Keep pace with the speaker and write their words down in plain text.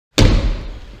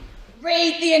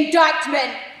Read the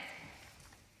indictment.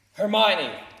 Hermione,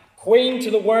 Queen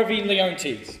to the worthy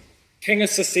Leontes, King of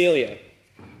Sicilia,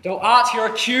 thou art here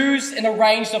accused and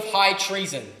arraigned of high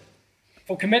treason,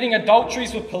 for committing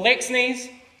adulteries with Polixenes,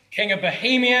 King of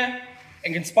Bohemia,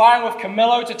 and conspiring with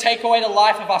Camillo to take away the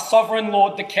life of our sovereign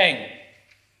lord the king,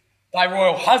 thy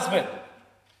royal husband,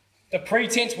 the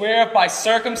pretense whereof by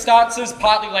circumstances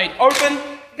partly laid open.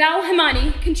 Thou,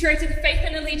 Hermione, contrary to the faith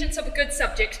and allegiance of a good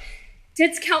subject,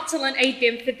 didst counsel and aid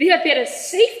them for their better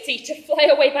safety to fly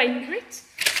away by night?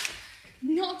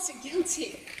 Not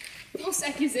guilty. False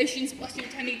accusations blushing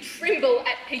to me tremble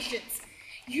at patience.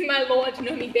 You, my lord,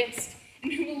 know me best,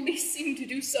 and who will least seem to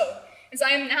do so, as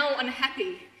I am now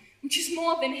unhappy, which is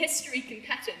more than history can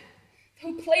pattern.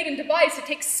 Thou played and devised to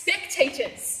take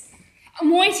spectators. A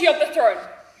moiety of the throne,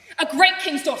 a great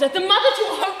king's daughter, the mother to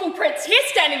a hopeful prince, here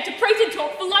standing to praise and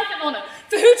talk for life and honour.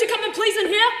 For who to come and please and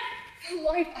hear? For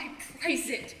life I praise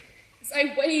it, as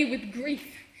I weigh with grief,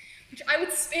 which I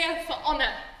would spare for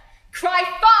honour. Cry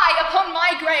fie upon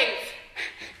my grave.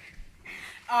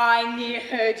 I ne'er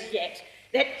heard yet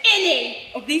that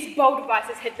any of these bold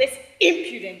devices had less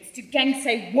impudence to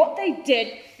gainsay what they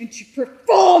did and to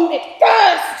perform it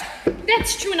first.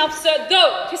 That's true enough, sir,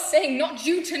 though 'tis saying not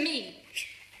due to me.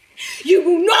 You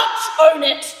will not own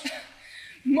it.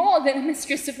 More than a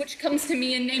mistress of which comes to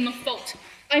me in name of fault,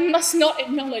 I must not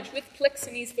acknowledge with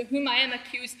Polixenes, for whom I am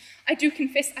accused, I do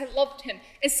confess I loved him,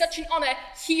 as such an honour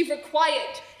he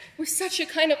required, with such a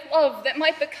kind of love that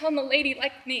might become a lady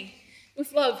like me,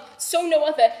 with love so no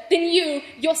other than you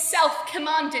yourself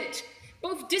commanded,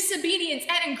 both disobedience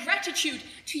and ingratitude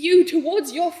to you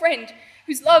towards your friend,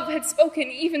 whose love had spoken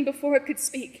even before it could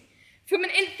speak, from an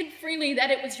infant freely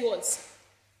that it was yours.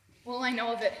 All I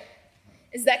know of it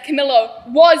is that Camillo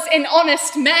was an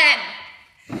honest man.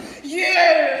 You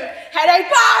had a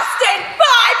bastard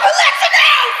by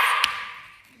Polixenes!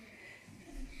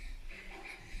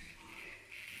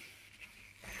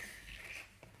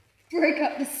 Break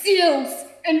up the seals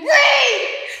and read!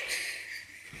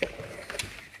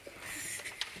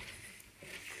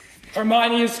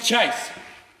 Hermione is chaste,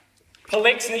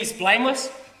 Polixenes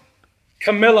blameless,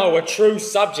 Camillo a true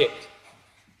subject,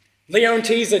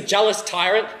 Leontes a jealous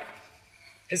tyrant,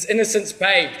 his innocence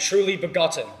babe truly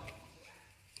begotten.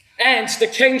 And the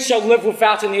king shall live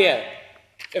without an heir,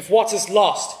 if what is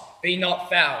lost be not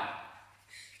found.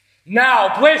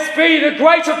 Now blessed be the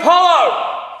great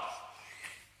Apollo!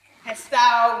 Hast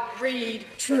thou read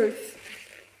truth?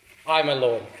 Aye, my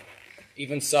lord,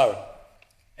 even so,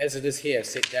 as it is here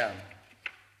set down.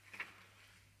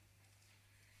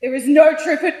 There is no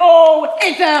truth at all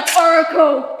within the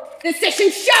oracle. The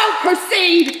session shall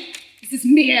proceed. This is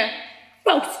mere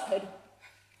falsehood.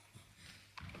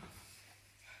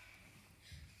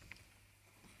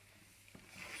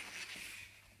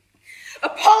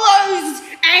 Apollo's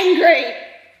angry,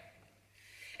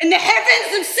 and the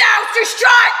heavens themselves do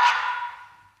strike.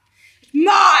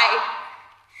 My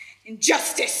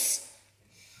injustice.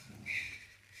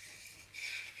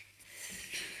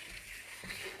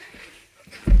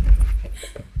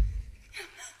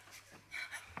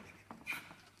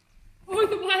 All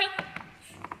the while,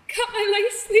 cut my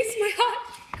lace, lease my heart,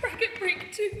 crack it,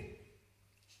 break too.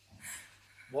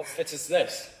 What fit is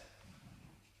this?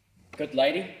 Good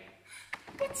lady?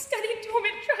 What studied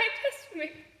torment try and test for me?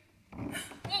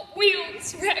 What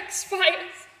wheels, racks,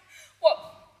 fires? What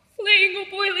flaying or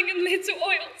boiling in leads or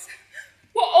oils?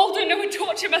 What old or new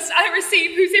torture must I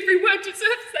receive, whose every word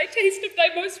deserves thy taste of thy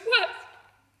most worst?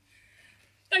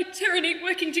 Thy tyranny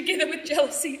working together with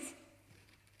jealousies,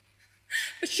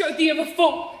 but show thee of a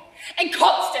fool, and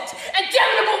constant, and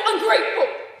damnable ungrateful.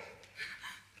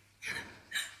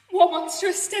 More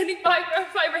monstrous standing by where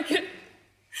I reckon,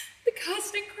 the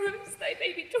casting crows thy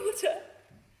baby daughter.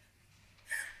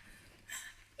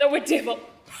 Though a devil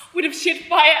would have shed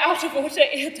fire out of water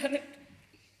ere done it.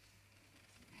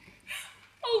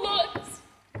 Oh lords,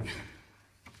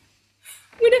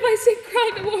 when have I seen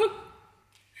cry the woe?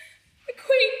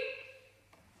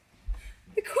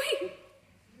 The queen,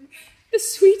 the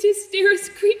sweetest,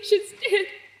 dearest creature's dead,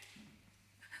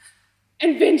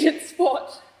 and vengeance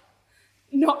fought,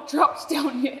 not dropped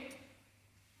down yet.